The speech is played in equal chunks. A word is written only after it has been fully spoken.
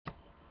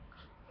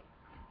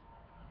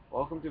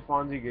Welcome to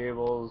Fonzie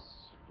Goebel's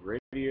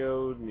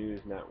Radio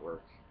News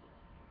Network.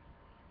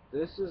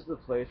 This is the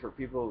place where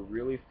people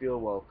really feel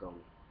welcome.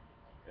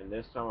 And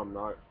this time I'm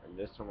not. And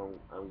this time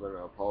I'm going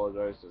to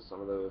apologize to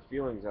some of the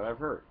feelings that I've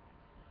hurt.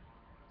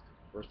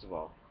 First of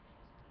all,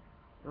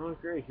 oh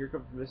great, here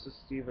comes Mrs.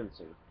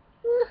 Stevenson.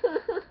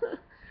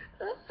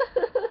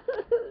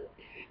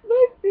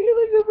 My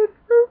feelings have been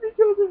hurt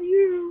because of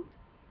you.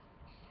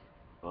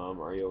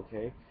 Are you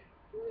okay?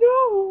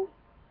 No.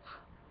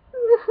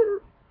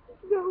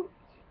 No.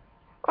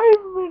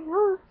 I've been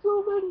hurt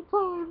so many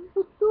times,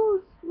 but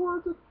those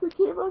words that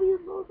came out of your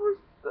mouth were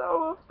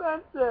so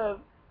offensive.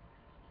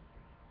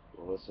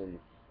 Well, listen,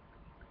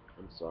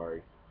 I'm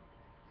sorry.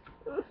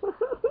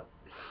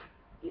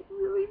 You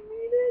really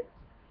mean it?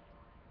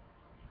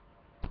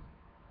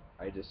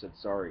 I just said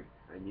sorry.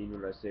 I mean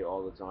what I say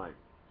all the time.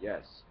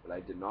 Yes, but I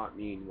did not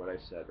mean what I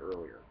said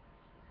earlier.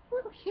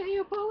 Okay,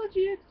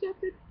 apology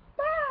accepted.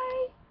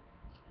 Bye!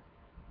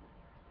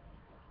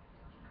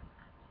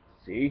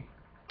 See?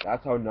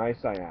 That's how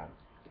nice I am.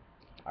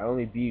 I'm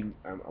only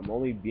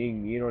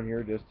being mean on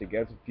here just to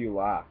get a few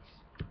laughs.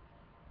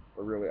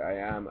 But really, I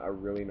am a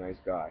really nice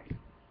guy.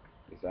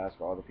 Just ask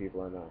all the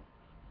people I know.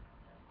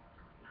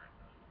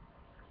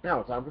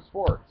 Now, time for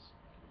sports.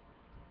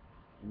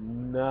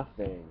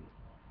 Nothing.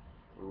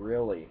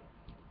 Really.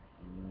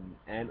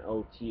 Nothing.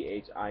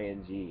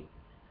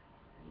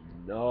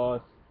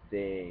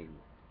 Nothing.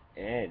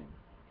 N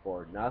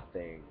for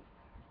nothing.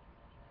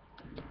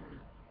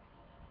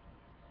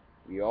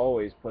 We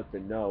always put the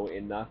no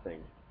in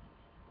nothing.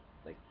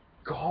 Like,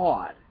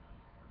 God.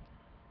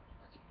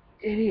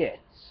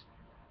 Idiots.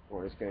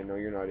 Oh, just kidding. No,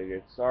 you're not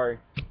idiots. Sorry.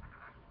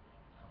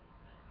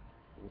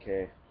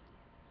 Okay.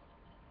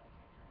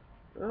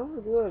 Oh,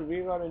 good. We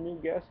got a new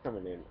guest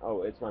coming in.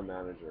 Oh, it's my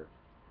manager.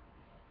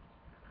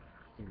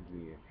 He can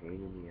be a pain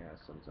in the ass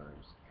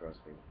sometimes. Trust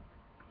me.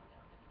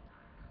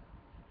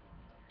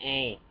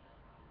 Hey,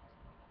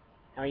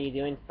 how are you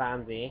doing,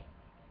 Fonzie?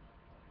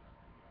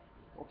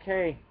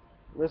 Okay,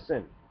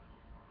 listen.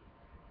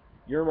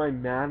 You're my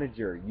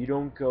manager. You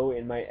don't go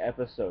in my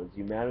episodes.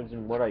 You manage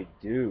in what I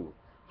do.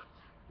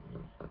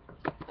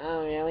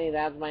 Oh, really?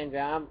 That's my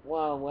job?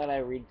 Well, what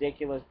a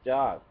ridiculous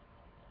job.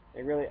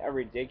 Like, really, a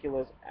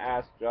ridiculous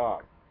ass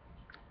job.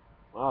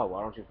 Oh,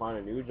 why don't you find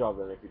a new job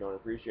then if you don't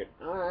appreciate it?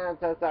 Oh, I'm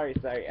so sorry.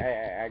 I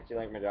actually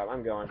like my job.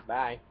 I'm going.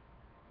 Bye.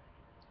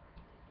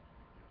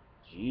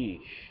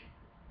 Geesh.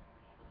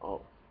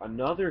 Oh,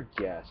 another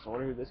guest. I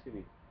wonder who this could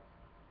be.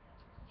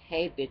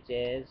 Hey,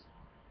 bitches.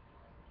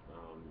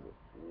 Um,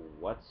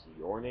 what's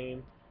your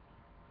name?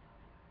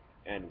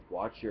 And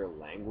what's your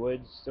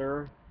language,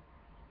 sir?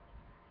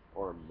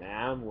 Or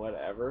ma'am,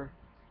 whatever.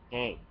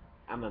 Hey,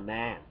 I'm a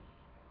man.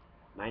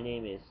 My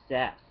name is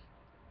Seth.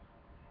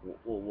 Whoa,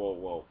 whoa, whoa,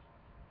 whoa.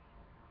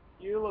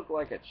 You look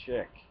like a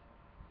chick.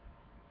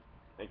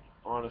 Like,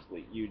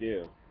 honestly, you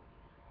do.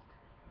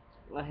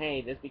 Well,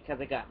 hey, just because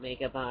I got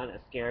makeup on, a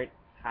skirt,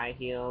 high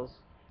heels,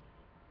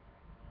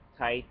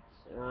 tights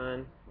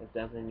on, it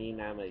doesn't mean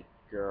I'm a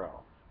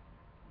girl.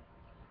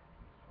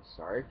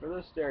 Sorry for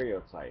the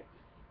stereotype,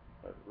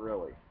 but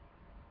really.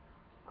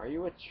 Are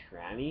you a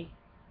tranny?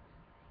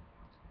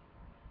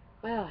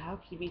 Well, how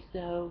can you be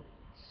so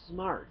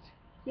smart?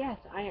 Yes,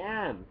 I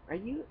am. Are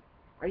you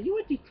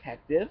a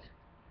detective?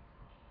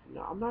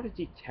 No, I'm not a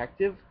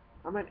detective.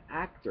 I'm an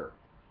actor.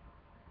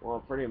 Well,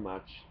 pretty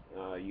much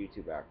a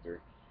YouTube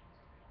actor.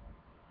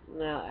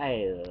 No,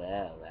 I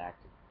love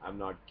acting. I'm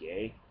not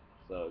gay,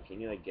 so can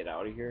you like get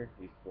out of here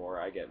before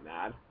I get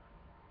mad?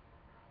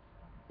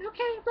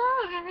 Okay,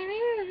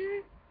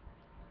 bye.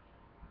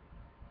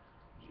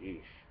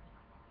 Jeez.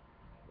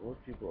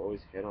 Most people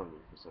always hit on me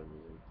for some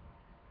reason.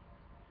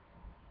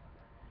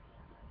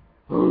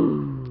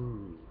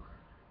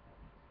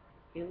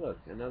 Hey, look,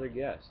 another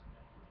guest.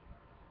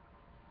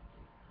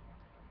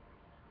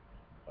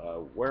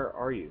 Where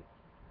are you?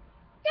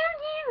 Down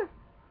here.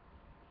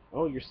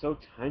 Oh, you're so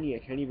tiny. I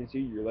can't even see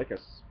you. You're like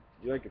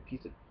a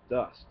piece of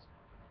dust.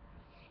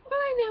 Well,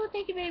 I know.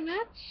 Thank you very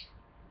much.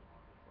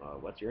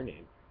 What's your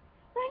name?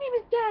 My name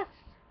is Dust.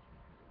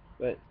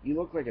 But you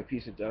look like a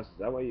piece of dust. Is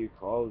that why you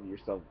call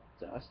yourself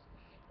Dust?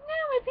 No,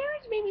 my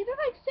parents made me. They're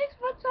like 6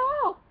 foot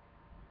tall.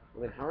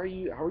 Well, then how are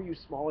you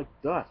small like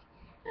dust?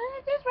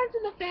 It just runs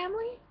in the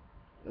family.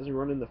 It doesn't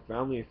run in the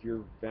family if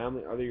your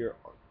family other your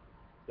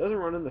doesn't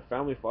run in the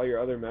family if all your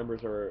other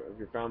members of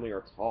your family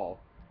are tall.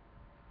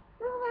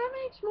 Well, that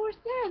makes more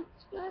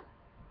sense, but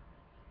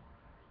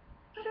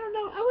I don't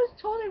know. I was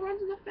told it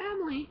runs in the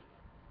family.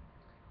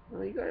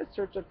 Well, you gotta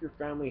search up your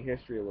family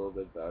history a little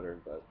bit better.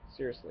 But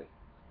seriously,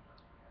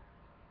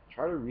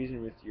 try to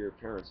reason with your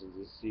parents and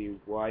to see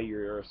why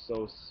you're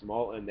so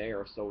small and they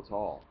are so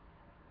tall.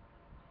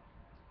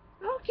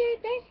 Okay,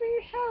 thanks for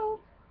your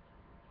help.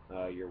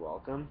 You're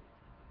welcome.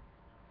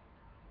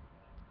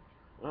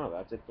 Oh,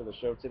 that's it for the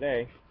show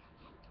today.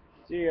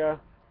 See ya.